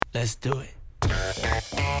Let's do it.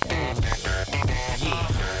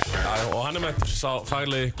 Og hann mættur, sá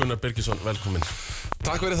faglegi Gunnar Birgisson, velkominn.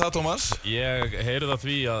 Takk fyrir það, Tómas. Ég heyri það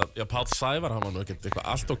því að Páll Sævar, hann var nú ekkert eitthvað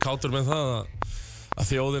allt og kátur með það að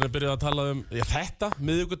þjóðin byrjuð að tala þetta,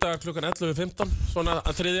 miðvikudag klukkan 11:15, svona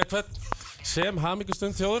að þriðja hvern sem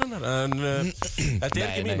hamingustund þjóðurinnar, en þetta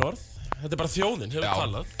ekki mín orð. Þetta bara þjóðin hefur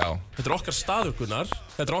talað. Já. Þetta okkar staður, Gunnar.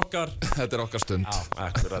 Þetta okkar stund. Já,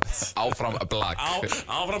 akkurat. Áfram blakk.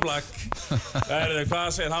 Áfram blakk.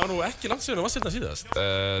 Hvað segir, það var nú ekki langt síðan og var sérna síðast?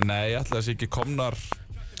 Nei, ætli það sé ekki komnar,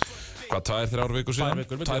 2-3 vikur síðan?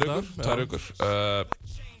 2 vikur.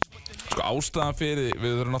 Sko ástæðan fyrir,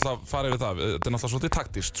 við þurfum náttúrulega að fara yfir það, þetta náttúrulega svolítið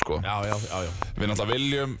taktískt, sko. Já. Við náttúrulega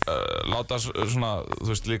viljum láta svona,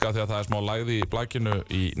 þú veist líka því að það er smá lægði í blakinu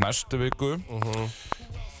í næstu viku.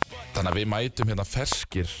 Þannig að við mætum hérna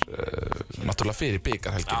ferskir náttúrulega fyrir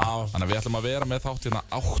bikarhelgina. Þannig að við ætlum að vera með þátt hérna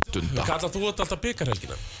 8. Kallar þú þetta alltaf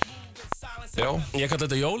bikarhelgina? Já. Ég kallar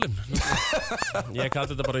þetta jólin. Ég kallar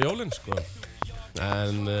þetta bara jólin, sko.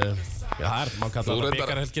 En, maður kallar þetta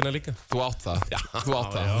bikarhelgina líka. Þú átt það. Já. Þú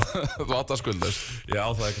átt það. Þú átt það skuldlaust. Já,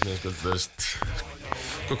 það er ekki mjög skuldlaust.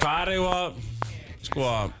 Sko, hvað er ég sko,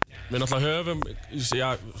 við náttúrulega höfum,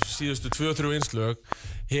 síðustu 2-3 innslög,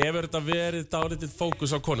 hefur þetta verið dálítið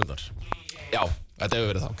fókus á konundar? Já, þetta hefur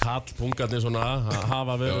verið það. Kallpungarnir svona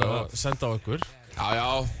hafa verið að senda á okkur. Já,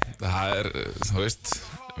 það er, þú veist,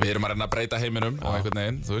 við erum að reyna að breyta heiminum á einhvern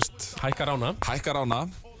veginn, þú veist. Hækkar ána.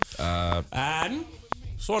 En,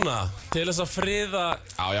 svona, til þess að friða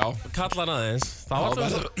kallan aðeins, þá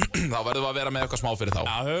verðum við að vera með eitthvað smá fyrir þá.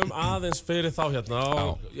 Já, höfum aðeins fyrir þá hérna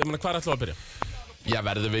og ég meina, hvað ætlum við að byrja? Já,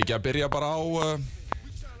 verðum við ekki að byrja bara á,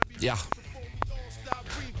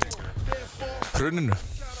 Hruninu.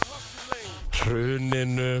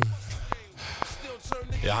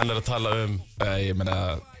 Já, hann er að tala ég meina,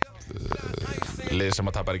 lið sem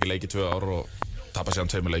að tapar ekki leik í 2 ár og tapar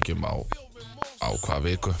síðan 2 leikjum á hvaða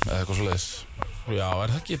viku eða eitthvað svoleiðis. Já,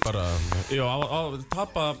 er það ekki bara,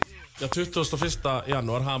 tapa 21.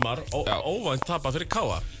 janúar Hamar og óvænt tapa fyrir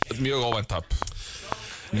Káa. Mjög óvænt tap.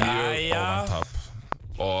 Óvænt tap.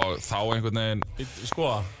 Og þá einhvern veginn,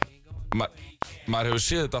 sko, maður hefur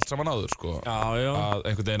séð þetta allt saman áður, sko. Já. Að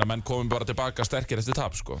einhvern veginn að menn komum bara tilbaka sterkir eftir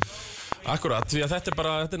tap, sko. Akkurat, því að þetta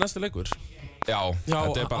er næsti leikur. Já,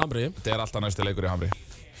 Hamri. Þetta er alltaf næsti leikur í Hamri.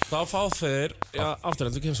 Þá fá þeir,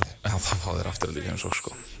 afturrendu heimsókn. Já, þá fá þeir afturrendu heimsókn,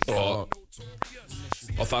 sko.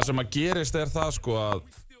 Og það sem að gerist er það, sko, að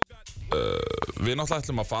við náttúrulega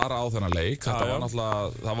ætlum að fara á þennan leik. Þetta var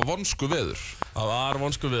náttúrulega, það var vonskuveður. Það var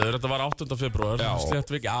vonskuveður, þetta var 8. febrúar. Það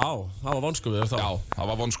var vonskuveður þá. Já, það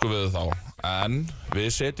var vonskuveður þá. En við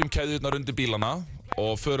setjum keðjurnar undir bílana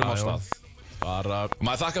og förum á stað.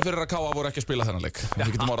 Maður þakka fyrir að Káa voru ekki að spila þennan leik.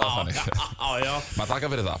 Við getum orðað þannig. Maður þakka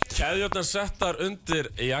fyrir það. Keðjurnar settar undir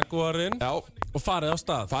Jaguarinn og farið á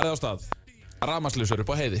stað. Rafmagnslausur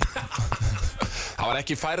upp á heiði. Það var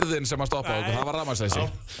ekki færðin sem að stoppa okkur, það var rafmagnsleysi.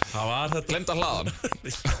 Það var þetta. Gleymda hlaðan.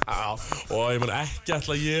 Og ég mun ekki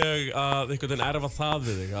ætla ég að einhvern veginn erfa það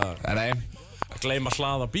við þig að gleyma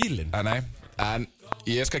hlaða bílinn. Nei, en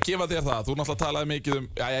ég skal gefa þér það. Þú náttúrulega talaði mikið ég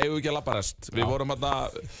hefur ekki að labba rest. Við vorum það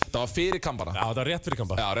var fyrir Kambara. Já, það var rétt fyrir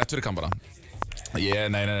Kambara. Já, rétt fyrir Kambara.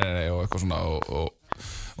 Nei, og eitthvað svona og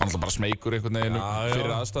var náttúrulega bara smeykur einhvern veginn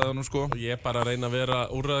fyrir aðstæðunum, sko. Og ég bara reyna að vera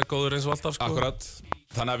úrræðagóður eins og alltaf, sko. Akkurat.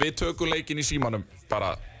 Þannig að við tökum leikinn í símanum bara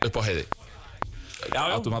upp á heiði.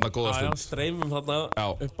 Áttum þarna góða stund. Já, streymum þarna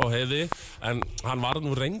upp á heiði. En hann var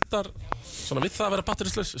nú reyndar svona við það að vera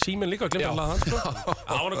batterislaus. Síminn líka að glemja að laða hann, sko.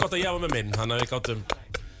 Það var nú gott að ég var með minn, þannig að við gátum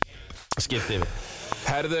skipt yfir.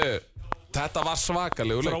 Herðu, þetta var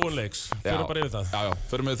svakalegur leik. Þróunleiks, fyrir bara yfir það. Já,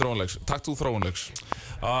 fyrir með þróunleiks. Takk þú þróunleiks.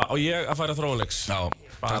 Og ég að færa þróunleiks. Já,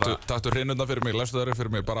 taktu hrinunda fyrir mig, lestu þeirri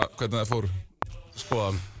fyrir mig, bara hvernig það fór. Sko,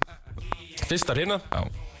 fyrsta hrina. Já.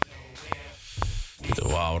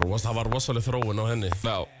 Það var rosaleg þróun á henni.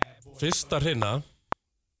 Já. Fyrsta hrina,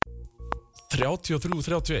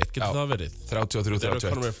 33-31, getur það verið? 33-31. Þeir eru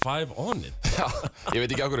konum með 5 on it. Já, ég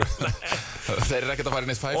veit ekki á hverju. Þeir eru ekkert að fara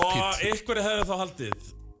inn eitt 5 pít. Og ykkur hefur þá haldið.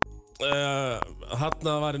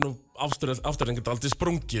 Þarna var nú afturrengjandi aldrei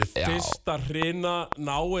sprungið. Fyrsta hrina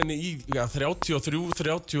ná henni í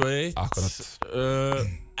 33-31. Akkurat.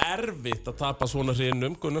 Erfitt að tapa svona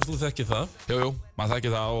hrinum, Gunnar, þú þekkir það? Jú, maður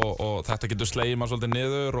þekkir það og þetta getur slegið maður svolítið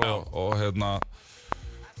niður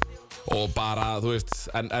og bara, þú veist,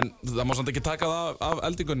 en það má samt ekki taka það af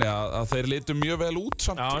eldingunni að þeir litu mjög vel út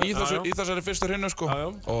samt í þessari fyrstu hrinu, sko.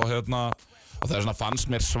 Og það er svona, fannst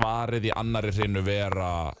mér svarið í annari hrinu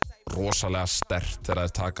vera rosalega sterkt þegar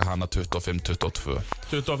þeir taka hana 25-22.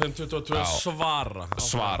 25-22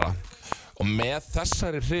 svara. Og með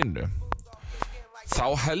þessari hrinu þá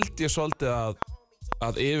held ég svolítið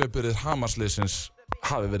að yfirburðir Hamarsliðsins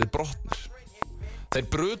hafi verið brotnir. Þeir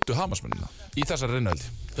brutu Hamarsmennina í þessari rinnveldi.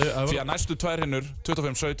 Því að næstu tvær rinnur,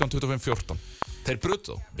 25-17, 25-14, þeir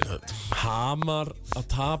brutu þá. Hamar að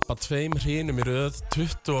tapa 2 rinnum í röð,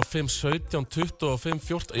 25-17,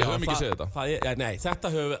 25-14. Við höfum ekki séð þetta. Nei, þetta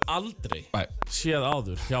höfum við aldrei séð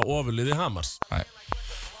áður hjá ofurliði Hamars. Nei.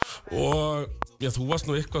 Og þú varst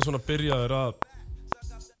nú eitthvað svona byrjaður að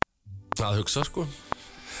hugsa, sko.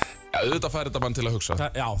 Auðvitað færi þetta mann til að hugsa.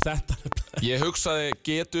 Þetta. Ég hugsaði,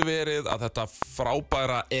 getur verið að þetta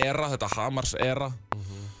frábæra era, þetta Hamars era,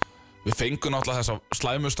 við fengum náttúrulega þessa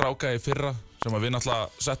slæmustráka í fyrra, sem við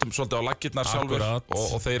náttúrulega settum svolítið á laggirnar sjálfur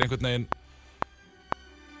og þeir einhvern veginn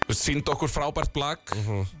sýndu okkur frábært blag.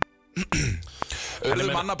 Urðu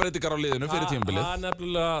mannabreitingar á liðinu fyrir tímabilið.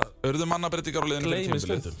 Urðu mannabreitingar á liðinu fyrir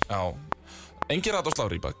tímabilið. Já. Engin rætt á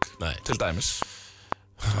slárýbak, til dæmis.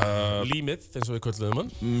 Límið, eins og við kölluðum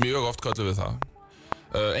hann. Mjög oft kölluðum við það.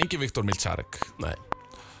 Engin Viktor Milčarek. Nei.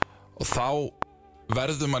 Og þá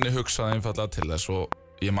verður manni hugsað einfallega til þess og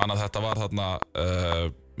ég man að þetta var þarna,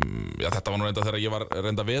 þetta var nú reynda þegar ég var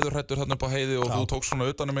reynda veðurhrættur þarna upp á heiði og þú tókst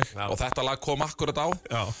svona utan um mig og þetta lag kom akkurat á.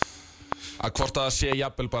 Já. Að hvort að það sé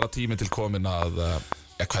jafnvel bara tími til komin að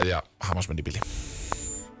kveðja Hamarsmenn í bíli.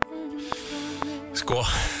 Sko,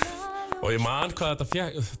 og ég man hvað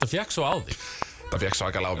þetta fekk svo á þig. Það fekk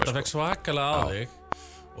svakalega á mig. Þetta fekk svakalega á þig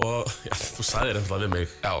og þú sagðir einfallega við mig.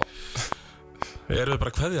 Já. Við erum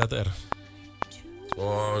bara kveðja þetta er.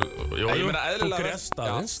 Og ég meina eðlilega þú grest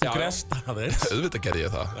aðeins. Auðvitað gerði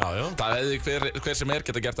ég það. Já. Það hefði hver sem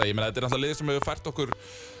geta gert það. Ég meina þetta er náttúrulega lið sem hefur fært okkur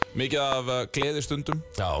mikið af gleðistundum.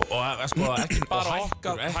 Já, og sko ekki bara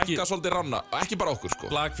okkur. Hækka svolítið ranna, ekki bara okkur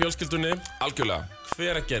sko. Lag fjölskyldunni. Algjörlega.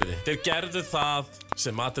 Hver að gerði? Þeir gerðu það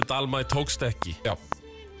sem Matti Dalmæ tókst ekki. Já.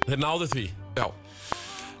 Þeir náðu því. Já.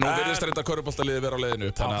 Nú virðist reynda körfuboltaliðið vera á leiðinu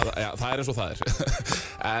upp, þannig að það er eins og það er.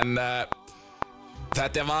 En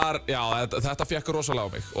þetta fekk rosalega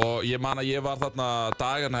á mig og ég man að ég var þarna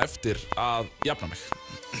dagana eftir að jafna mig.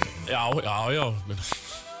 Já.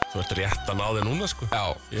 Þú ert rétt að ná þig núna, sko. Já.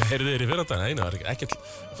 Ég heyrði þér í fyrradag, það var ekkert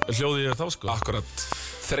hljóði ég þá, sko. Akkurat.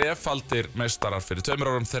 Þrefaldir meistarar fyrir 2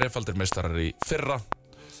 árum, þrefaldir meistarar í fyrra.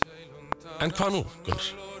 En hvað nú, Gunnar?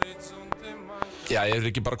 Já, ég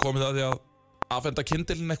ekki bara komið að því að afhenda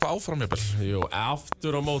kyndilinn eitthvað áfram, jafnvel. Jú,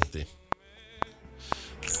 aftur á móti.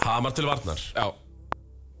 Hamar til varnar. Já.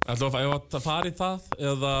 Ætlum við að fara í það,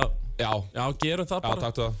 eða... Já, gerum það bara. Já,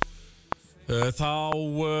 takk það. Þá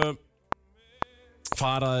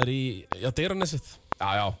fara þér í, Deildarnessið.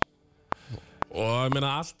 Já. Og ég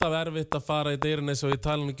meina alltaf erfitt að fara í Deildarnessið og ég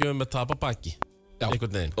tala nú ekki með tap á baki. Já,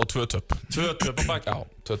 einhvern veginn. Og 2 töp. 2 töp á baki. Já,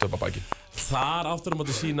 2 töp á baki. Þar aftur á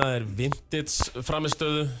móti sína þér vintage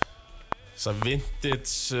framistöðu. Þessa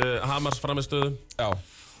vintage Hamars framistöðu. Já.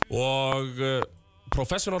 Og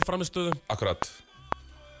professional framistöðu. Akkurat.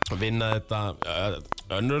 Vinna þetta,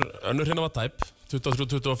 önnur hérna var tæp,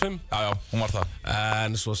 23-25. Já, hún var það.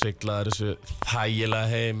 En svo siglaði þessu þægilega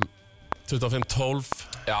heim, 25-12.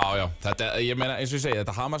 Já, þetta, ég meina eins og ég segi,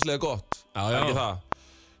 þetta Hamarsliðið er gott. Já. Ekki það.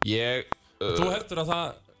 Þú heldur að það...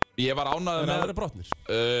 Ég var ánægður með... Það verið brotnir?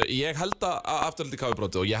 Ég held að Afturhelding hafi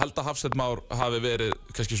brotið og ég held að Hafsteinn Már hafi verið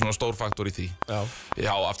kannski svona stór faktor í því.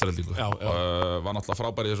 Já, Afturheldingu. Já. Var náttúrulega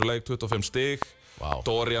frábær í þessu leik, 25 stig.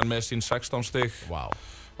 Dorian með sín 16 stig.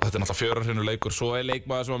 Og þetta er náttúrulega 4 hreinu leikur. Svo er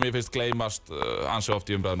leikmaður sem að mér finnst gleymast ansi oft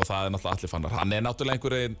í umræðinu og það er náttúrulega Alli Fannar. Hann er náttúrulega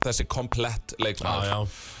einhverjum þessi komplett leikmaður.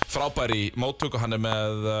 Frábær í móttöku, hann er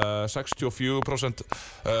með 64%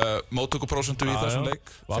 móttökuprósentu í þessum leik.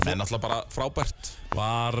 Sem er náttúrulega bara frábært.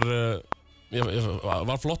 Var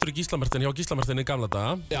flottur í Gíslamertin hjá Gíslamertin í gamla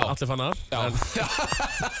daga. Alli Fannar.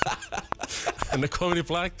 En er komin í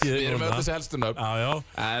blakið. Við erum öll þessi helstunöfn.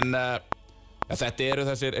 En... þetta eru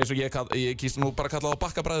þessir, eins og ég kýst nú bara að kalla það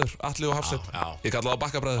bakkabræður, Atli og Hafsteinn. Ég kalla það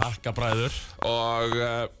bakkabræður. Bakkabræður. Og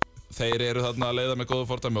þeir eru þarna að leiða með góðu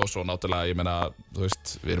fordæmi og svo náttúrulega, ég meina, þú veist,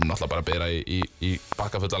 við erum náttúrulega bara að bera í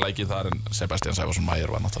bakkafulla lækið þar en Sebastian Sævarsson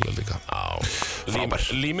Mægir var náttúrulega líka. Frábær.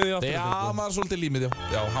 Límið í aftur. Já, maður svolítið límið,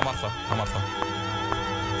 já, hann var það.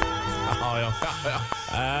 Já.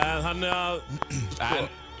 Þannig að,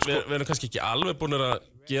 við erum kannski ekki alveg búinir að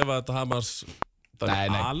gefa þetta Hamars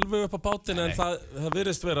alveg upp á bátinn en það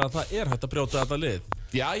virðist vera að það er hægt að brjóta þetta lið.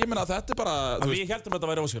 Já, ég meina þetta er bara... Við heldum að þetta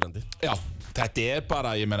væri ósverandi. Já, þetta er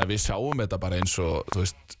bara, ég meina við sjáum þetta bara eins og, þú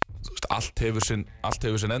veist, allt hefur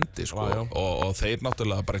sinn endi, sko. Og þeir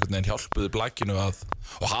náttúrulega bara einhvern veginn hjálpuðu blakinu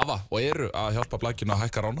og eru að hjálpa blakinu að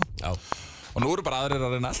hækka rána. Já. Og nú eru bara aðrir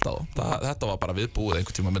að reyna að elta þá. Þetta var bara viðbúið,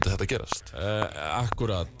 einhvern tíma myndi þetta gerast.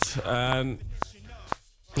 Akkurat, en...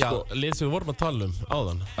 Já, lið sem við vorum að tala um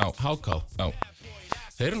áðan, HK.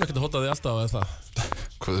 Þeir eru ekkert að hóta því alltaf eða það.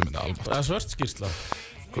 Guð minn almáttur. Það svört skýrsla.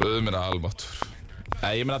 Guð minn almáttur.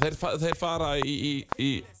 Ég meina þeir fara í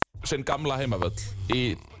sinn gamla heimavöll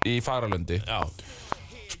í Fagralundi. Já.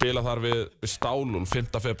 Spila þar við Stálúl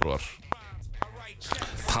 5. febrúar.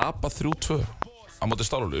 Tapa 3-2 á móti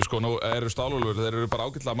Stálúlu. Sko, nú eru Stálúlur, þeir eru bara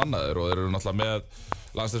ágætlega mannaðir og þeir eru náttúrulega með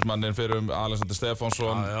landsliðsmanninn fyrir Alexander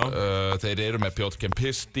Stefánsson. Þeir eru með Pjótr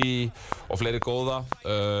Kempisti og fleiri góða.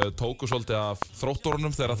 Tóku svolítið af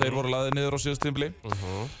þróttorunum þegar þeir voru lagðir niður á síðast tímabili.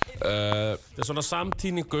 Þetta svona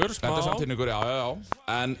samtíningur, smá. Þetta samtíningur, já.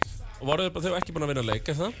 En voru þeir ekki búin að vinna leik,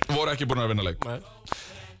 er það? Voru ekki búin að vinna leik. Nei.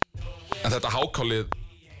 En þetta hákálið,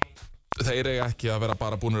 þeir eiga ekki að vera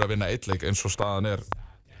bara búinir að vinna eitt leik eins og staðan er.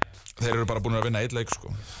 Þeir eru bara búinir að vinna eitt leik, sko.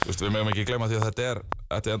 Við megum ekki gleyma því að þetta er,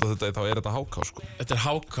 þá er þetta háká, sko. Þetta er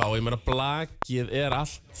háká, ég meina blakið er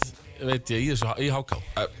allt, veit ég, í háká.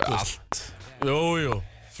 Allt. Jú.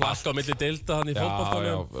 Flakka á milli deilda hann í fótboltanum.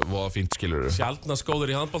 Já, voða fínt skilur við. Sjaldnast góður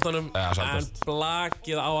í handboltanum, en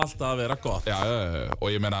blakið á alltaf að vera gott. Já, og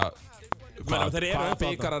ég meina, hvaða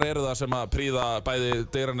bikarar eru það sem að prýða bæði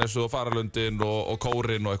Deildarinnar og Faralundin og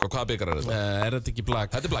Kórin og eitthvað, hvaða bikarar eru það? Er þetta ekki blak?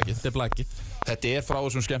 Þetta er blakið. Þetta er blakið. Þetta er frá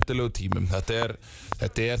þessum skemmtilegu tímum. Þetta er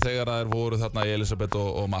þegar þær voru þarna Elisabeth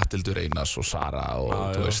og Mathildur Einars og Sara og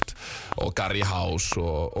þú veist, og Garri House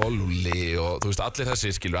og Lulli og þú veist, allir þessi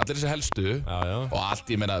skilur, allir þessi helstu og allt,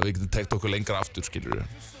 ég meina, við getum tekt okkur lengra aftur skilur.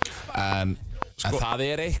 En það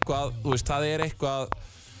er eitthvað, þú veist, það er eitthvað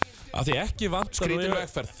af því ekki vantar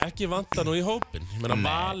nú í hópinn. Ég meina,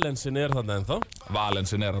 Valensin er þarna ennþá.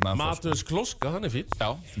 Matus Kloska, hann er fín.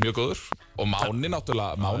 Já, mjög góður. Og Máni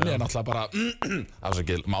náttúrulega, Máni er náttúrulega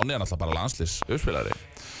bara landsliðs uppspilari.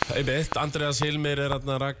 Einmitt, Andreas Hilmir er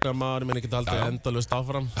þarna, Ragnar Már, ég meina ekki aldrei endalaust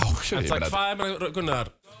áfram. En það, hvað er, Gunnar,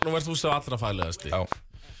 nú verður þú svo allra fælegasti. Já.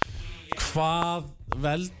 Hvað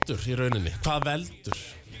veldur í rauninni? Hvað veldur?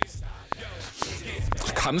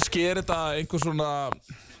 Kannski er þetta einhver svona,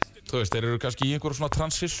 þú veist, þeir eru kannski í einhver svona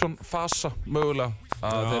transition fasa mögulega.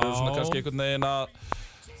 Þeir eru svona kannski einhvern veginn að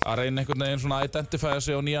reyna einhvern veginn svona að identifæja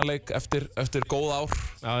sig á nýjan leik eftir góð ár.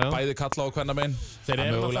 Bæði kalla og kvennamein.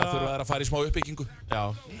 Mögulega þurfa þeir að fara í smá uppbyggingu. Já.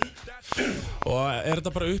 Og er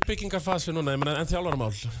þetta bara uppbyggingarfasi núna, ég meina, en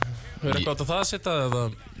þjálfaramál? Hefur eitthvað átt að það sitta eða?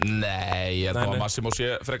 Nei, ég held að Massimo sé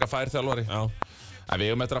frekar fær þjálfari. Já. En við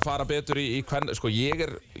höfum eftir að fara betur í kvenna, sko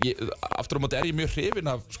aftur á móti er ég mjög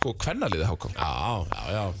hrifinn af sko kvennaliði HK.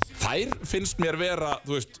 Já. Þær finnst mér vera,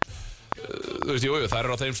 þú veist, jú, þær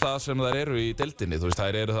eru á þeim stað sem þær eru í deildinni, þú veist,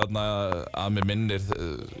 þær eru þarna að mér minnir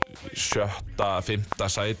 7., 5.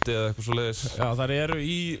 sæti eða eitthvað svoleiðis. Já, þær eru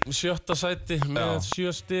í 7. sæti með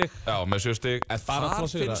 7 stig. Já, með 7 stig, en þar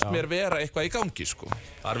finnst mér vera eitthvað í gangi, sko.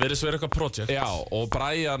 Þar virðist vera eitthvað projekt. Já, og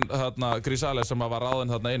Brian, Grisales sem var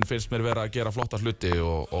ráðinn þarna inn, finnst mér vera að gera flotta hluti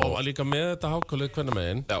og líka með þetta hákalið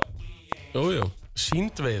kvennamegin. Já. Jú,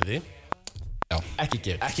 síndveiði. Já. Ekki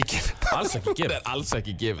gefið. Alls ekki gefið. Það er alls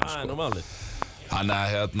ekki gefið, sko. Það er nú málið. Þannig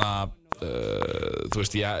að, þú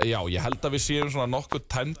veist, ég held að við séum svona nokkuð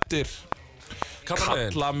tæmdir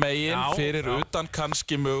kallamegin fyrir utan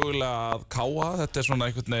kannski mögulega að káa. Þetta er svona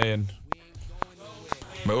einhvern veginn,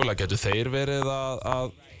 mögulega getur þeir verið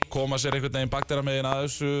að koma sér einhvern veginn bakdæramegin að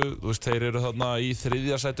þessu. Þú veist, þeir eru þarna í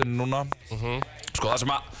 3. sætinu núna. Sko, það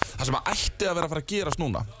sem að ætti að vera að fara að gerast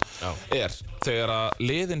núna er þegar að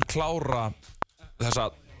liðin klára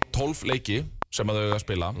þessa 12 leiki sem að þau eiga að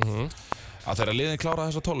spila, að þegar liðin klára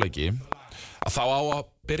þessa 12 leiki, að þá á að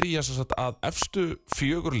byrja að efstu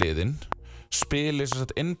 4 liðin spili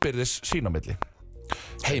innbyrðis sín á milli.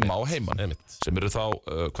 Heima og heiman, sem eru þá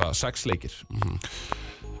 6 leikir.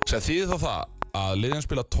 Sem þýðir þá það að liðin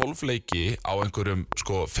spila 12 leiki á einhverjum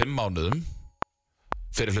 5 mánuðum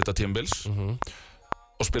fyrir hluta tímabils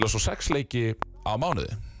og spila svo 6 leiki á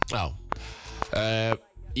mánuði. Já.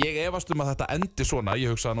 Ég efast að þetta endi svona. Ég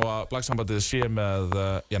hugsa nú að Blacksambandið sé með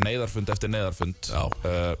neyðarfund eftir neyðarfund.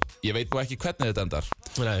 Ég veit nú ekki hvernig þetta endar.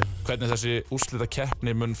 Nei. Hvernig þessi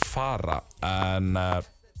úrslitakeppni mun fara, en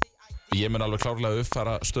ég mun alveg klárlega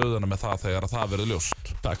uppfæra stöðuna með það þegar það verður ljóst.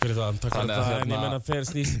 Takk fyrir það. En ég meina, fyrir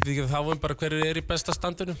snýst ekki þá bara hverju er í besta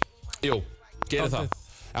standinu? Jú, gerir það.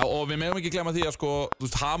 Já, og við megum ekki glemma því að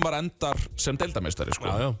Hamar endar sem deildameistari.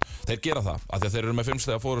 Þeir gera það, af því að þeir eru með 5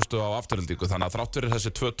 stiga fórustu á afturheldingu, þannig að þrátt fyrir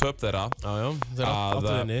þessi 2 töp þeirra það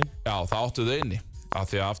áttuðu inni. Af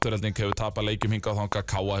því að afturhelding hefur tapað leikjum hingað og þangað,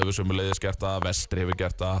 Káa hefur sömuleiðis gert það, Vestri hefur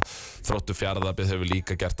gert það, Þróttur Fjarðabyggð hefur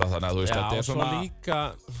líka gert það, þannig að þú veist, þetta er svona... Já, svo líka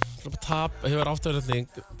hefur afturhelding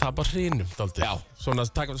tapað hrínum dálítið. Já. Svona,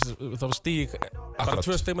 þá stíg Bara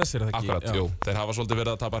 2 stig með sér, eða ekki? Akkurat, jú. Þeir hafa svolítið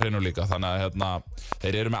verið að tapa hreinu líka. Þannig að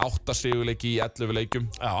þeir eru með 8 sigurleiki í 11 leikjum.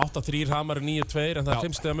 Já, 8-3, Hamar 9-2, en það er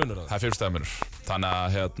 5 stiga munur. Það er 5 stiga munur. Þannig að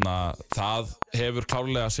það hefur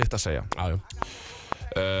klárlega sitt að segja. Já.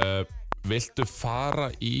 Viltu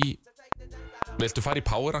fara í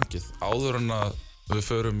powerrankið áður en að við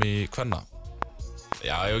förum í kvenna?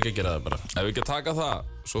 Já, ég vil ekki gera það bara. Ef við ekki taka það,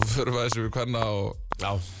 svo förum við þessi við kvenna og...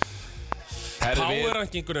 Já.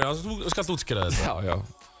 Powerrankingunni, þú skalt útskýra þetta. Já.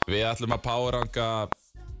 Við ætlum að powerranka,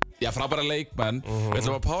 frábæra leikmenn. Við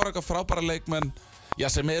ætlum að powerranka frábæra leikmenn,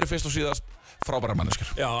 sem eru fyrst og síðast frábæra manneskjur.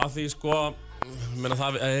 Já, af því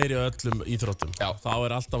það er í öllum íþróttum. Já. Þá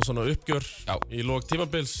er alltaf svona uppgjör í lok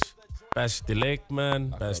tímabils. Besti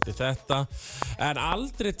leikmenn, besti þetta. En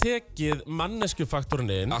aldrei tekið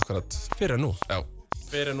manneskjufaktorinn inn. Akkurat. Fyrir nú. Já.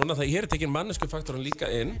 Fyrir núna, það hér er tekið manneskjufaktorinn líka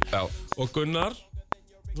inn. Já. Og Gunnar,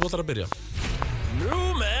 þú ætlar að byrja.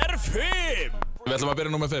 Númer 5. Við ætlum að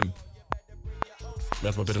byrja númer 5. Við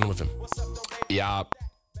ætlum að byrja númer 5. Já.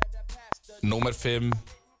 Númer 5.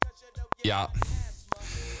 Já.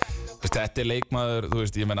 Þetta er leikmaður,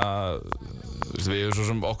 ég meina, við svo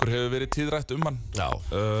sem okkur hefur verið tíðrætt hann. Já.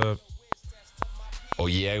 Og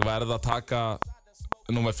ég verð að taka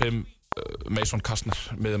númer 5, Mason Kastner,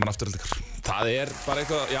 miðjumann Aftureldingar. Það er bara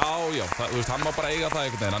eitthvað, hann má bara eiga það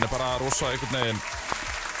einhvern veginn. Hann er bara rosa einhvern veginn,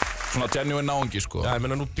 svona genuine náungi, sko. Já, ég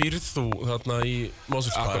meina, nú býrð þú þarna í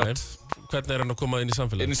Moselsbæði. Hvernig er hann að koma inn í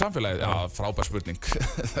samfélagið? Inn í samfélagið? Já, frábær spurning.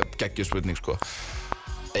 Geggjuð spurning, sko.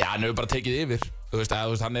 Já, hann hefur bara tekið yfir.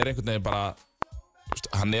 Hann er einhvern veginn bara,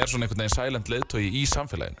 hann er svona einhvern veginn silent leiðtogi í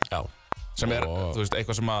samfélaginu. Já. Sem er,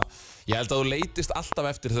 eitthvað sem ég held að þú leitist alltaf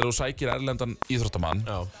eftir þegar þú sækir erlendan íþróttamann.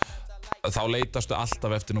 Já. Þá leitastu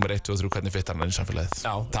alltaf eftir nummer 1, 2 og 3 hvernig fittar hann inn í samfélagið.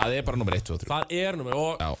 Já. Það er bara nummer 1, 2 og 3. Það er nummer,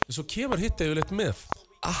 og svo kemur hitt yfirleitt með.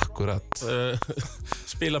 Akkurat.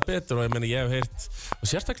 Spila betur og ég hef heyrt, og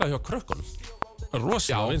sérstaklega hjá krökkunum.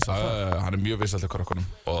 Rosalega vinsæll. Hann er mjög vinsæll hjá krökkunum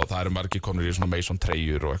og það eru margir komnir í svona Mason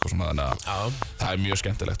treyjur og eitthvað svona, þannig að það er mjög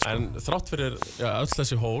skemmtilegt. En þrátt fyrir öll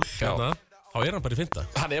þessi hól hérna, þá er hann bara í 5.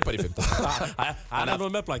 Hann er bara í 5. Hann er nú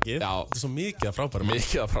með blaggið. Þetta er svo mikið af frábærum.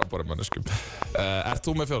 Mikið af frábærum manneskjum. Ert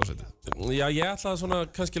þú með 4. sæti? Já, ég ætla svona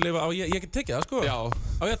kannski að lifa á, ég get tekið það, sko. Já.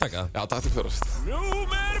 Á ég að taka það? Já, takk til 4. sæti.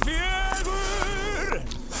 Númer 4!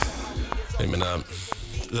 Ég meina,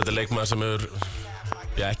 þetta er leikmaður sem hefur,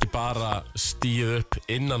 ekki bara stíð upp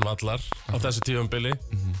innan vallar á þessu tímabili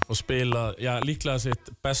og spilað, líklega sitt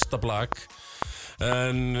besta blagg.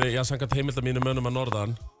 En samkvæmt heimilda mínum mönnum að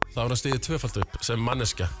norðan, þá er hann stíðið 2-falt upp sem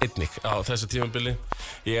manneskja einnig á þessu tímabili.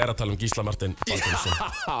 Ég er að tala um Gísla Martein Baldvinsson.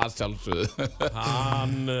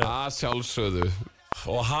 Að sjálfsögðu.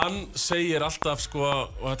 Og hann segir alltaf, sko,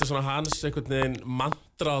 og þetta er svona hans einhvern veginn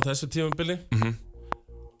mantra á þessu tímabili.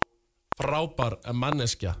 Frábær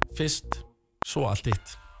manneskja, fyrst, svo allt hitt.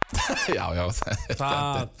 Já,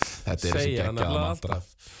 þetta er þessi geggjaða mantra.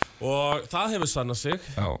 Og það hefur sannað sig,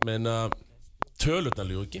 menn tölurnar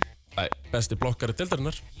ljú ekki. Besti blokkari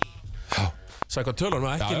deildarinnar. Sækvað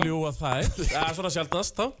tölurnar, ekki ljúga þær. Það er svona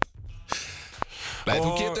sjaldnast þá. Nei, þú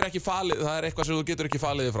getur ekki falið, það er eitthvað sem þú getur ekki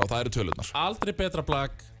falið frá, það eru tölurnar. Aldrei betra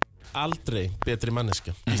blagg, aldrei betri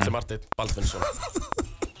manneskja. Gísli Martein Baldvinsson.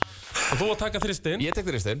 Og þú að taka 3 stigin. Ég tek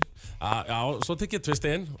 3 stigin. Já, svo tek ég 2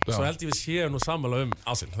 stigin og svo held ég við séum nú sammála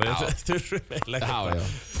ásinn. Það þurfum eiginlega ekki.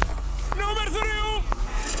 Númer 3!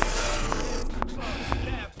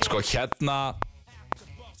 Sko,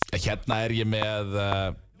 hérna er ég með...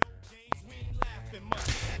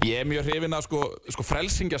 Ég er mjög hrifinn af sko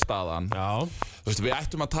frelsingjastaðan. Já. Við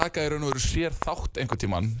ættum að taka í raun og veru sér þátt einhvern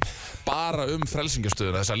tímann bara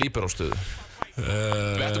frelsingjastöðuna, þessa líberóstöðu.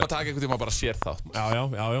 Við ættum að taka einhvern tíma bara sér þátt. Já.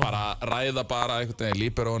 Bara ræða einhvern veginn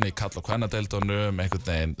líberóni í kall- og kvennadeildunum, einhvern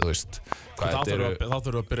veginn, þú veist. Þá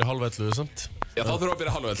þurfum við að byrja 10:30, samt? Já, þá þurfum við að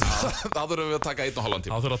byrja 10:30. Þá þurfum við að taka 1,5 tíma.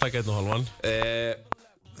 Þá þurfum við að taka 1,5.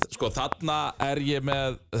 Sko, þarna er ég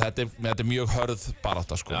með, þetta er mjög hörð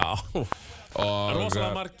barátta, sko. Já.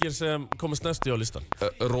 Rosalega margir sem komast næstu á listan.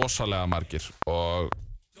 Rosalega margir. Og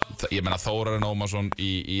ég meina Þórarinn Ómarsson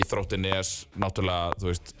í Þrótti Nes, náttúrulega, þú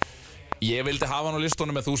veist. Ég vildi hafa hann á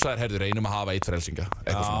listunum en þú sagðir, heyrðu, reynum að hafa 1 frelsingja.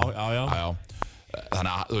 Já.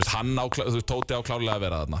 Þannig að, þú veist, Tóti á klárlega að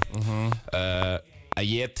vera þarna.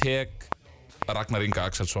 Ég tek Ragnar Inga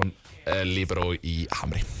Axelsson, líberó í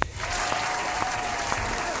Hamri.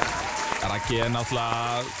 Raggi er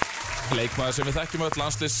náttúrulega leikmaður sem við þekkjum öll,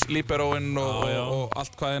 landsliðslíberóinn og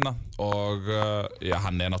allt hvað hérna. Og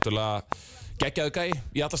hann er náttúrulega geggjaður gæi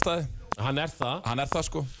í alla staði. Hann er það,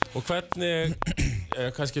 sko. Og hvernig,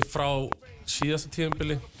 kannski frá síðasta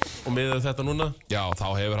tímabili og miðað þetta núna. Já, þá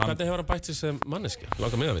hefur hann... Hvernig hefur hann bætt sig sem manneskja?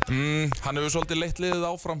 Langar mig að vita. Hann hefur svolítið leitt liðið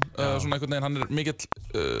áfram. Svona einhvern veginn, hann er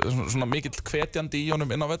mikill hvetjandi í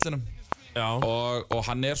honum inn á vellinum. Já. Og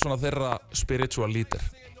hann er svona þeirra spiritual leader.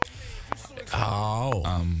 Já.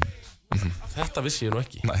 Þetta vissi ég nú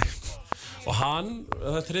ekki. Nei. Og hann,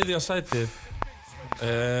 það er 3. sætið,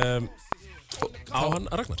 á hann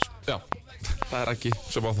Ragnar. Já, það er ekki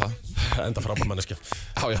sem á það. Enda frábær manneskja.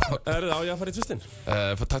 Já. Er það á ég að fara í tvistinn?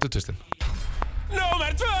 Taktu tvistinn.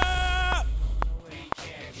 Númer 2!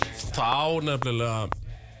 Þá nefnilega...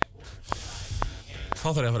 Þá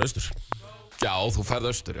þarf ég að fara austur. Já, þú ferð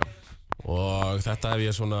austur, já. Og þetta hef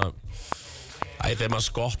ég svona... þegar maður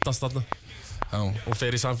skottast þarna. Já. Og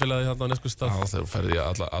fer í samfélagi þarna á Neskustad. Já, þegar ferði ég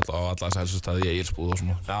á alla þessi helsustæði í Egilsbúð og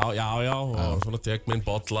svona. Já, og svona tek minn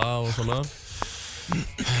bolla og svona.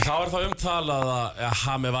 Þá er það umtalað að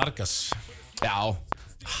Hami Vargas. Já.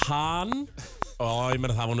 Hann, og ég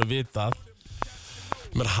meina það var nú vitað,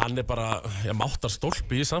 hann er bara,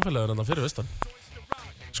 máttarstólpi í samfélaginu þarna fyrir vestan.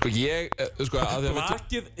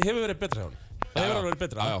 Blakið hefur verið betra hjá hann. Það hefur alveg verið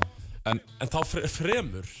betra. Já. En þá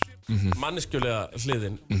fremur manneskjulega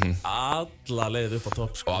hliðin alla leið upp á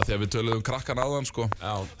topp, sko. Og að því að við töluðum krakkan áðan, sko.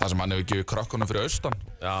 Já. Það sem hann hefur gefið krökkunum fyrir austan.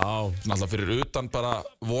 Já. Náttúrulega fyrir utan bara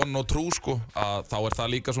von og trú, sko. Að þá er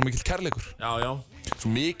það líka svo mikill kærleikur. Já.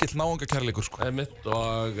 Svo mikill náunga kærleikur, sko. Einmitt,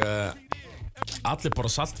 og allir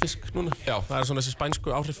borða saltfisk núna. Já. Það er svona þessi spænsku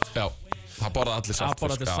áhrif. Já. Það borða allir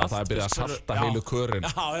saltfisk. Já, það er byrjað að salta heilu körin.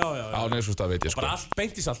 Já. Á Neskustad veit ég, sko. Bara allt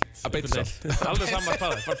beint í salt. Beint í salt. Alveg saman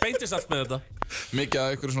hvað. Bara beint í salt með þetta. Mikið af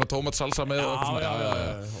einhverju svona tómatsalsa með og svona. Já.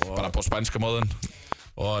 Bara på spænska móðun.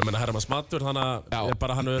 Og ég meina Smassbræður, hann er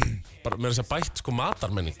bara með þess að bætt sko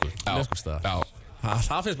matarmenningu. Neskustad. Já.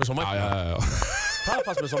 Það finnst mér svo magnað. Já. Það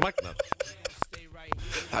fannst mér svo magnað.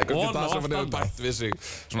 Það er hvernig það sem hann hefur bætt við sig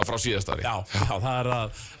svona frá síðast ári. Já, það er að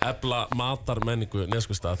efla matarmenningu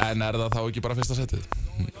Neskustad. En er það þá ekki bara fyrsta setið?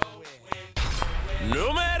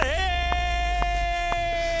 Númer 1!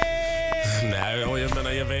 Nei, og ég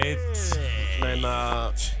veit,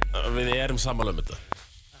 við erum sammála þetta.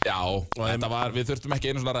 Já, við þurftum ekki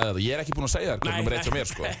einu svona að ræða þetta. Ég er ekki búinn að segja þér hvernig nummer 1 sem mér,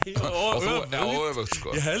 sko. Og öfugt, sko.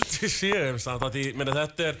 Ég held við séum samt að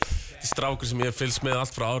þetta er strákur sem ég hef fylgst með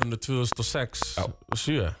allt frá árinu 2006 og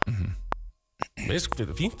 2007. Veist,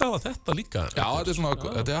 fínt á að þetta líka. Já, þetta er svona,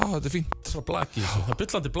 þetta er fínt. Það er svona blaki, það er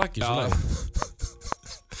byllandi blaki.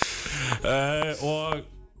 Og,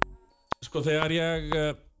 sko, þegar ég,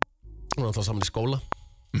 hún var þá saman í skóla.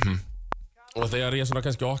 Og þegar ég svona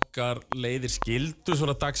kannski okkar leiðir skildu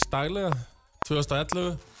svona dagstaglega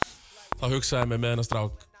 2011 þá hugsaði ég mig með hennar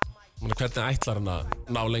strák hvernig ætlar hann að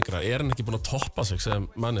ná lengra, er hann ekki búinn að toppa sig sem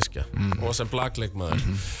manneskja og sem blakleikmaður.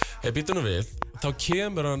 Býtu nú við, þá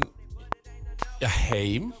kemur hann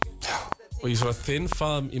heim og í svona þinn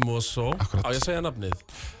faðm í Mosó. Á ég að segja nafnið?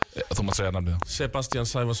 Þú mátt segja nafnið. Sebastian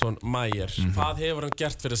Sævarsson Mæjer. Hvað hefur hann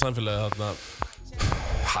gert fyrir samfélagið þarna?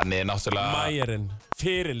 Hann er náttúrulega... Mæjerinn,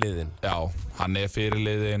 fyrirliðinn. Já, hann er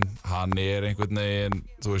fyrirliðinn, hann er einhvern veginn,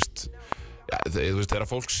 þú veist, þegar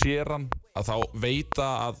fólk sér hann, að þá veita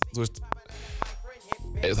að, þú veist,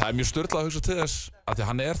 það er mjög sturlað að hugsa til þess, að því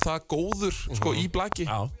hann er það góður, sko, í blaki.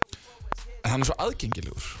 Já. En hann er svo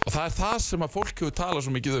aðgengilegur. Og það er það sem að fólk hefur talað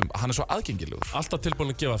svo mikið hann er svo aðgengilegur. Alltaf tilbúin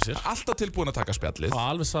að gefa af sér. Alltaf tilbúin að taka spjallið. Og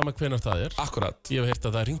alveg sama hvenær það er. Akkurat. Ég hef heyrt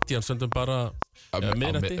að það hringdi hann stundum bara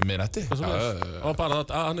miðnætti. Og bara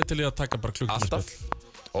hann er til í að taka bara klukkutíma spjall.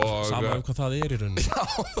 Sama hvað það er í rauninni. Já.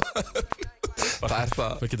 Það er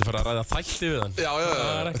það. Við getum farið að ræða þætti við hann. Já.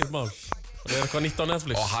 Það er ekkert mál. Það er eitthvað nýtt á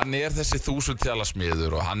Netflix. Og hann er þessi 1000 tjala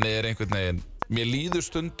smiður og hann er einhvern veginn. Mér líður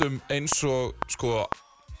stundum eins og, sko,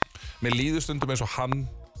 hann,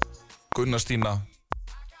 Gunnar Stína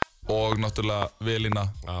og náttúrulega Velina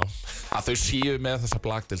að þau séu með þessa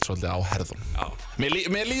blakdeild svolítið á herðunum.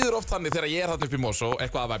 Mér líður oft þannig þegar ég er þarna upp í Mosó,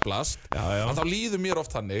 eitthvað að væflast, að þá líður mér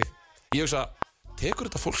oft þannig, ég hugsa, tekur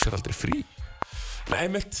þetta fólk sér aldrei frí? Nei,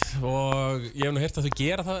 mitt, og ég hef nú heyrt að þau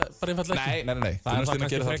gera það bara einfallega ekki. Nei. Það er það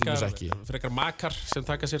kannski frekar makar sem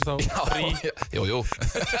taka sér þá frí. Jú.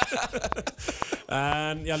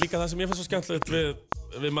 En já, líka það sem ég finnst svo skemmtilegt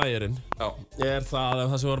við Mæjerinn er það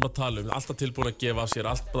sem við vorum að tala alltaf tilbúin að gefa af sér,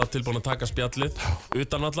 alltaf tilbúin að taka spjallið,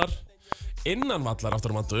 utan vallar, innan vallar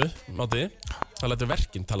aftur máti, það lætur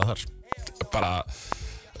verkin tala þar. Bara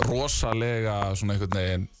rosalega svona einhvern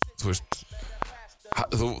veginn, þú veist,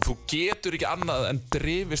 þú getur ekki annað en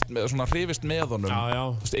hrifist með honum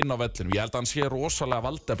inn á vellinum. Ég held að hann sé rosalega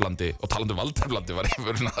valdeflandi, og talandi valdeflandi var ég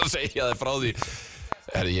fyrir að segja þig frá því.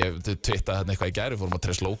 Ég twittaði hérna eitthvað í gær, við fórum að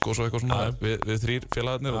treyst logos og eitthvað svona við þrýr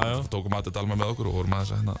félagarnir og tókum að þetta alveg með okkur og vorum að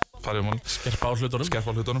farið mál. Skerpa á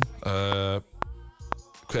hlutunum.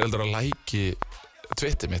 Hver heldur að læki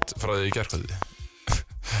Twitter mitt frá því í gærkvöldi?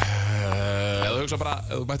 Eða þú hugsa bara,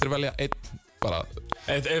 ef þú mættir velja einn, bara...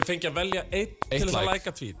 Ég fengi að velja einn til þess að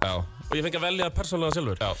læka tweet. Já. Og ég fengi að velja persónulega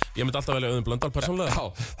sjálfur. Já. Ég myndi alltaf velja Auðun Blöndal persónulega. Já,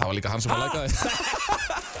 það var líka hann sem að læka þig.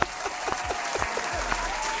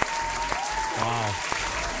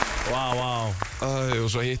 Vá. Og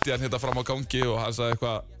svo hitti hann hérna fram á gangi og hann sagði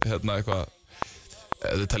eitthvað,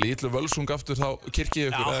 ef þið talið ítlu völsung aftur þá kirkið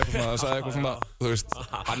ykkur eða eitthvað svona, hann sagði eitthvað svona, þú veist,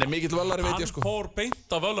 hann mikill völari veit ég sko. Hann fór beint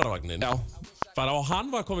á völarvagnin. Já. Bara og hann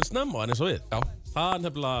var komin snemma á hann eins og við. Já. Það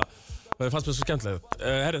nefnilega, það fannst mér svo skemmtilegt.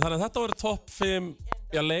 Þannig að þetta voru topp 5,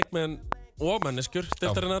 leikmenn og manneskjur,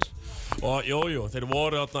 deildarinnar. Og jú, þeir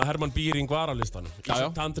voru þarna, Hermann Bíring var á listanum.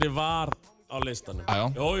 Ísak Tandri var á listanum.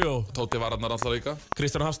 Jú. Tóti var þarna alltaf líka.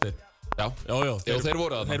 Kristján Hafsteinn. Já. Jú, þeir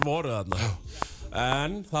voru þarna. Þeir voru þarna.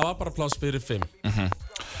 En það var bara pláss fyrir 5.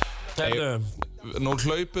 Nú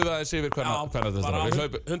hlaupum við aðeins yfir Kvennadeildina.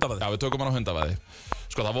 Hundavaði. Já, við tökum hann á hundavaði.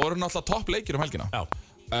 Sko, það voru náttúrulega topp leikir helgina. Já.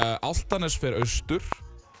 Álftanes fer austur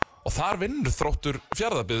og þar vinnur Þróttur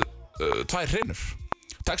Fjarðabyggð 2 hreinur.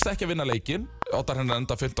 Tekst ekki að vinna leikinn, Óttar hennar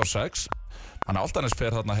enda 15-6. Þannig að Álftanes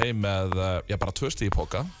fer þarna heim með bara 2 stig í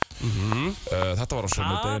poka. Þetta var á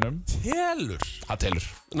sunnudeginum. Það telur.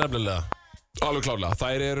 Nefnilega. Alveg klárlega.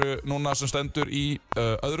 Þær eru núna sem stendur í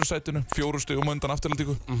öðru sætinu, 4 stigum undan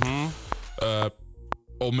afturlendingu.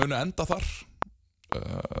 Og munu enda þar.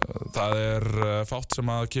 Það fátt sem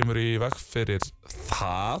að kemur í veg fyrir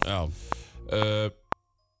það.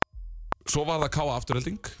 Svo var það K.A.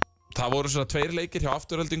 afturhelding. Það voru svona 2 leikir hjá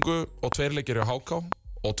afturheldingu og 2 leikir hjá HK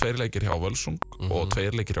og 2 leikir hjá Völsung og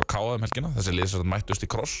 2 leikir hjá K.A. helgina. Þessi lið sem mættust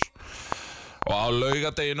í kross. Og á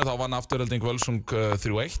laugadeginu þá vann afturhelding Völsung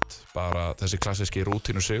 3-1. Bara þessi klassíski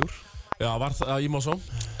rútínu sigur. Já, var það í Mosó?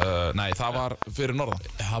 Nei, það var fyrir norðan.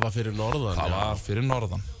 Það var fyrir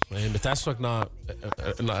norðan. Þess vegna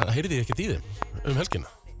heyrði ég ekkert í þeim helgina.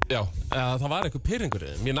 Já. Það var eitthvað pirringur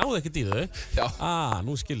í þeim. Ég náði ekkert í þau. Já.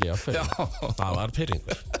 Nú skil ég á hverju. Það var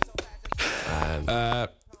pirringur.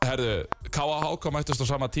 Herðu, K.A. HK mættust á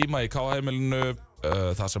sama tíma í K.A.heimilinu.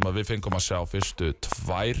 Það sem að við fengum að sjá fyrstu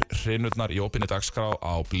 2 hreinurnar í opinni dagskrá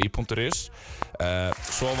á bli.is.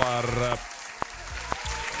 Svo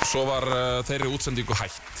var þeirri útsendingu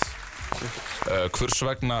hætt. Hvers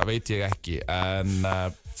vegna veit ég ekki, en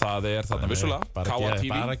það þarna vissulega K.A.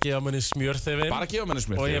 Bara gefa manni smjörþefinn.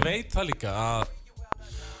 Og ég veit það líka að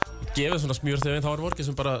gefið svona smjörþefinn, þá var vorkið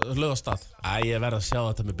sem bara löð á stað. Ég verð að sjá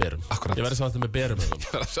þetta með berum. Akkurat. Ég verð að sjá þetta með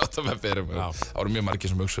berum. Það voru mjög margir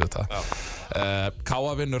sem hugsuðu þetta.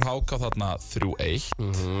 K.A. vinnur HK þarna 3-1.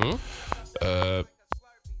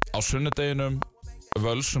 Á sunnudeginum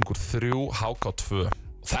Völsungur 3, HK 2.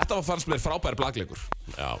 Þetta fannst mér frábær blagleikur.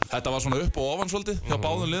 Þetta var svona upp og ofan svolítið hjá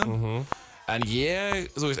báðum liðum. En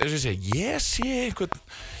þú veist, eins og ég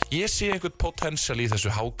sé einhvern potential í þessu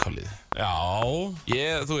HK-lið.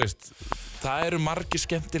 Þú veist, það eru margir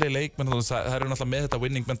skemmtilega leikmenn, það eru náttúrulega með þetta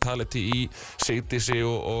winning mentality í Sigdísi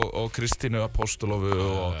og Kristínu Apostolofu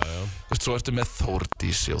og svo ertu með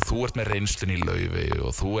Þórdísi og þú ert með reynslun í Laufi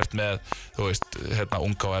og þú ert með, þú veist,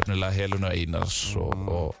 unga og efnilega Helenu Einars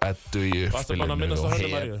og Eddu í uppspilinu og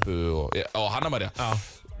Hebu og Hanna-María.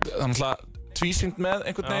 Þannig að tvísyngt með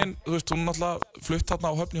einhvern veginn, þú veist, hún náttúrulega flutt þarna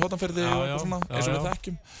á Höfn í Hótanfirði og eitthvað svona, eins og við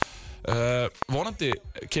þekkjum. Vonandi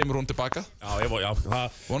kemur hún tilbaka.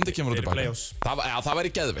 Vonandi kemur hún tilbaka. Það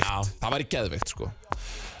væri geðveikt. Sko.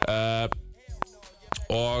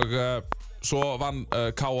 Og svo vann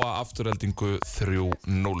K.A. afturheldingu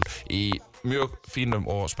 3-0 í mjög fínum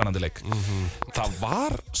og spennandi leik. Það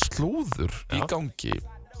var slúður í gangi.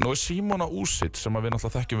 Nú Símona Úsitt sem við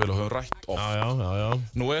náttúrulega þekkjum vel og höfum rætt oft.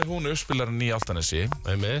 Nú hún uppspilarinn í Álftanesi.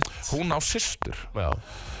 Hún á systur.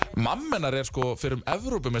 Mammenar sko fyrir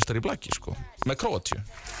Evrópumeistari í blaki sko, með Króatíu.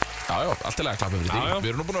 Allt í lagi að klappa yfir því. Við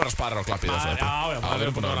erum nú búin að vera sparir á klappi í þessu. Við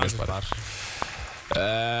erum búin að vera mjög sparir.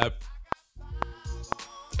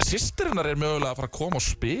 Systirinnar mögulega að fara að koma og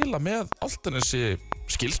spila með Álftanesi,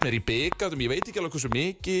 skilst mér í byggatum, ég veit ekki alveg hversu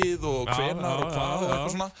mikið og hvenar og hvað og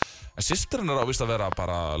eitthvað svona. En systirinnar á vist að vera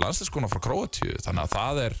bara landsliðskona frá Króatíu, þannig að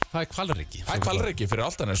það er hvalriki. Það er hvalriki fyrir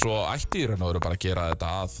Álftanes og ætti í raun og veru bara að gera þetta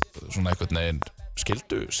að svona einhvern veginn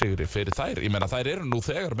skildu sigri fyrir þær. Ég meina þær eru nú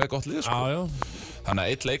þegar með gott lið sko. Þannig að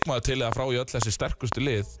eitt leikmaður til eða frá í öll þessi sterkustu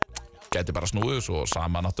lið gæti bara snúið og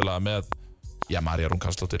sama náttúrulega með María Rún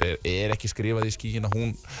Karlsdóttir ekki skrifað í skíin að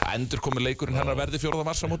hún endurkomi leikurinn hennar verði 4.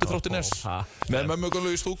 mars á móti Þróttines með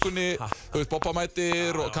mömmugölu í stúkunni, þú veist, Bobba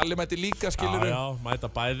mætir og Kalli mætir líka, skilur við. Mæta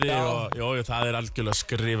bæði og það er algjörlega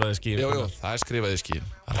skrifað í skíin. Það er skrifað í skíin.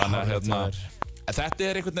 Þannig að þetta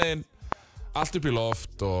einhvern veginn Allt upp í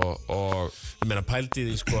loft og Ég meina pældi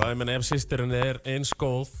því sko, ég meina ef systirinn eins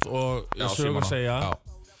góð og sögur segja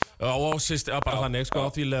og systir, bara þannig sko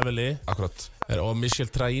á því leveli. Akkurat. Og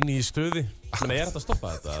Michelle Traini í stuði. Ég meina þetta að stoppa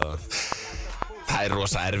þetta? Það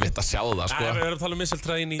rosa erfitt að sjá það sko. Nei, við erum að tala Michelle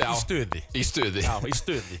Traini í stuði. Í stuði. Já, í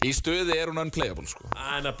stuði. Í stuði hún unplayable sko.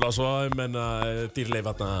 Nefnilega svo, ég meina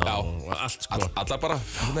dýrleifarna og allt sko. Allar bara.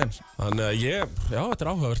 Þannig að þetta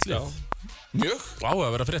er áhugavert líf. Mjög.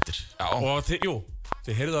 Áhugaverða fréttir. Já. Og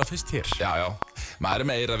þið heyrðu það fyrst hér. Já. Maður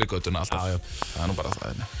með eira við göttuna alltaf. Já. Það nú bara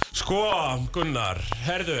það. Sko, Gunnar,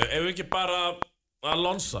 heyrðu, ef við ekki bara að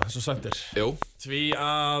lonsa, eins og sagtir. Jú. Því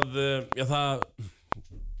að,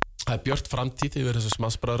 það er björt framtíð yfir þessu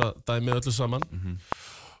Smassbræðra dæmi öllu saman.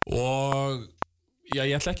 Og,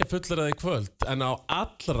 ég ætla ekki að fullera það í kvöld, en á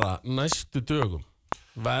allra næstu dögum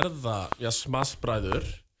verða, Smassbræður,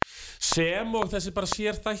 sem og þessi bara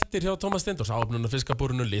sér þættir hjá Tómas Steindórs, áöfnun og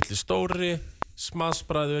fiskabúrinu, litli stóri,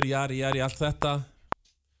 Smassbræður, jari, allt þetta,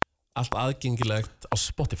 allt aðgengilegt á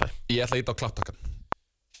Spotify. Ég ætla að íta á klapptakkan.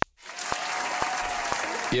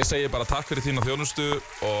 Ég segi bara takk fyrir þína þjónustu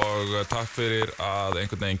og takk fyrir að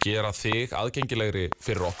einhvern veginn gera þig aðgengilegri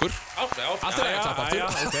fyrir okkur. Allt er ekki klapp aftur.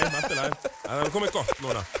 Ok, allt er ekki. Það er komið gott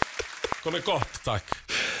núna. Komið gott, takk.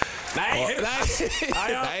 Nei,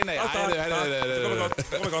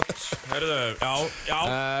 komið gott. Heyrðu,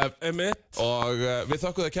 einmitt. Og við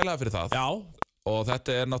þökkum þér kærlega fyrir það. Já. Og þetta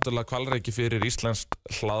er náttúrulega hvalreiki fyrir íslenskt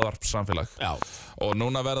hlaðvarpssamfélag. Já. Og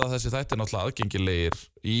núna verða þessi þættir náttúrulega aðgengilegir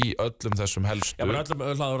í öllum þessum helstu. Já, bara öllum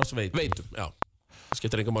hlaðvarpsveitum. Já. Það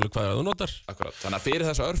skiptir enga máli hvað þú notar. Akkurat. Þannig að fyrir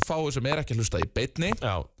þessa örfáu sem er ekki að hlusta í beinni,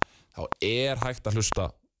 þá er hægt að hlusta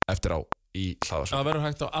eftir á í hlaðvarpsveitum. Það verður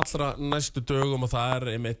hægt á allra næstu dögum og það er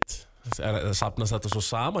einmitt, það safnast þetta svo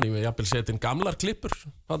saman. Ég vil jafnvel setja inn gamlar klippur,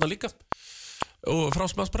 þarna líka. Og frá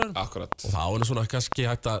Smassbræðrum. Akkurat. Og þá er svona kannski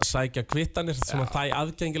hægt að sækja kvittanir, svona það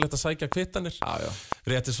aðgengilegt að sækja kvittanir. Já.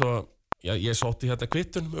 Rétti svo, ég sótti hérna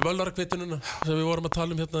kvittun, völlarakvittununa sem við vorum að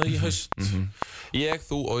tala um hérna í haust. Ég,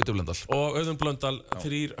 þú og Auður Blöndal. Og Auður Blöndal,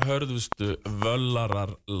 3 hörðustu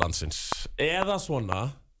völlarar landsins. Eða svona,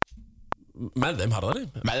 með þeim harðari.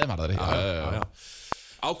 Með þeim harðari, já.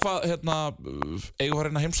 Á hvað, eigum við að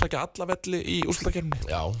reyna að heimsækja alla velli í úrslitakeppninni?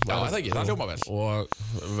 Já, það ekki, það hljóma vel. Og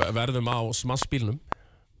verðum á Smassbílnum.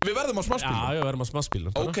 Við verðum á Smassbílnum? Já, við verðum á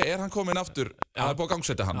Smassbílnum. Ok, er hann kominn aftur? Það er búið að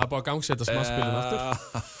gangsetta hann? Það er búið að gangsetta Smassbílinn aftur.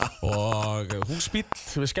 Og húsbíl,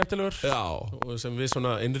 við skemmtilegur. Já. Sem við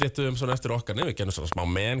svona innréttuðum svona eftir okkar. Nei, við gerum svona smá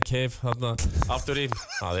man cave þarna aftur í.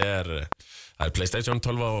 Það er PlayStation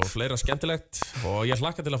 12 og fleira skemmtilegt og ég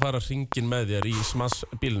hlakka til að fara hringinn með þér í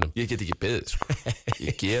Smassbílnum. Ég get ekki beðið, sko.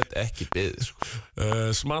 Ég get ekki beðið, sko.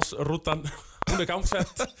 Smassrútan, hún er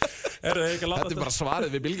gangsett. Þetta er bara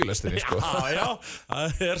svarið við bylgjulestinni, sko. Já,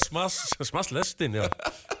 það er Smasslestin, já.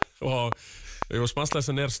 Og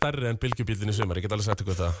Smasslestin er stærri en bylgjubílinn í sumar, ég get alveg sagt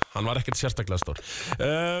ykkur það. Hann var ekkert sérstaklega stór.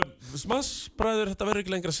 Smassbræður, þetta verður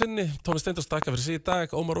ekki lengra sinni. Tómas Steindórs takka fyrir sig í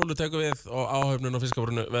dag. Ómar Ólu tekur við og áhöfnun og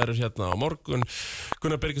fiskabúrinu verður hérna á morgun.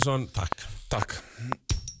 Gunnar Birgisson, takk. Takk.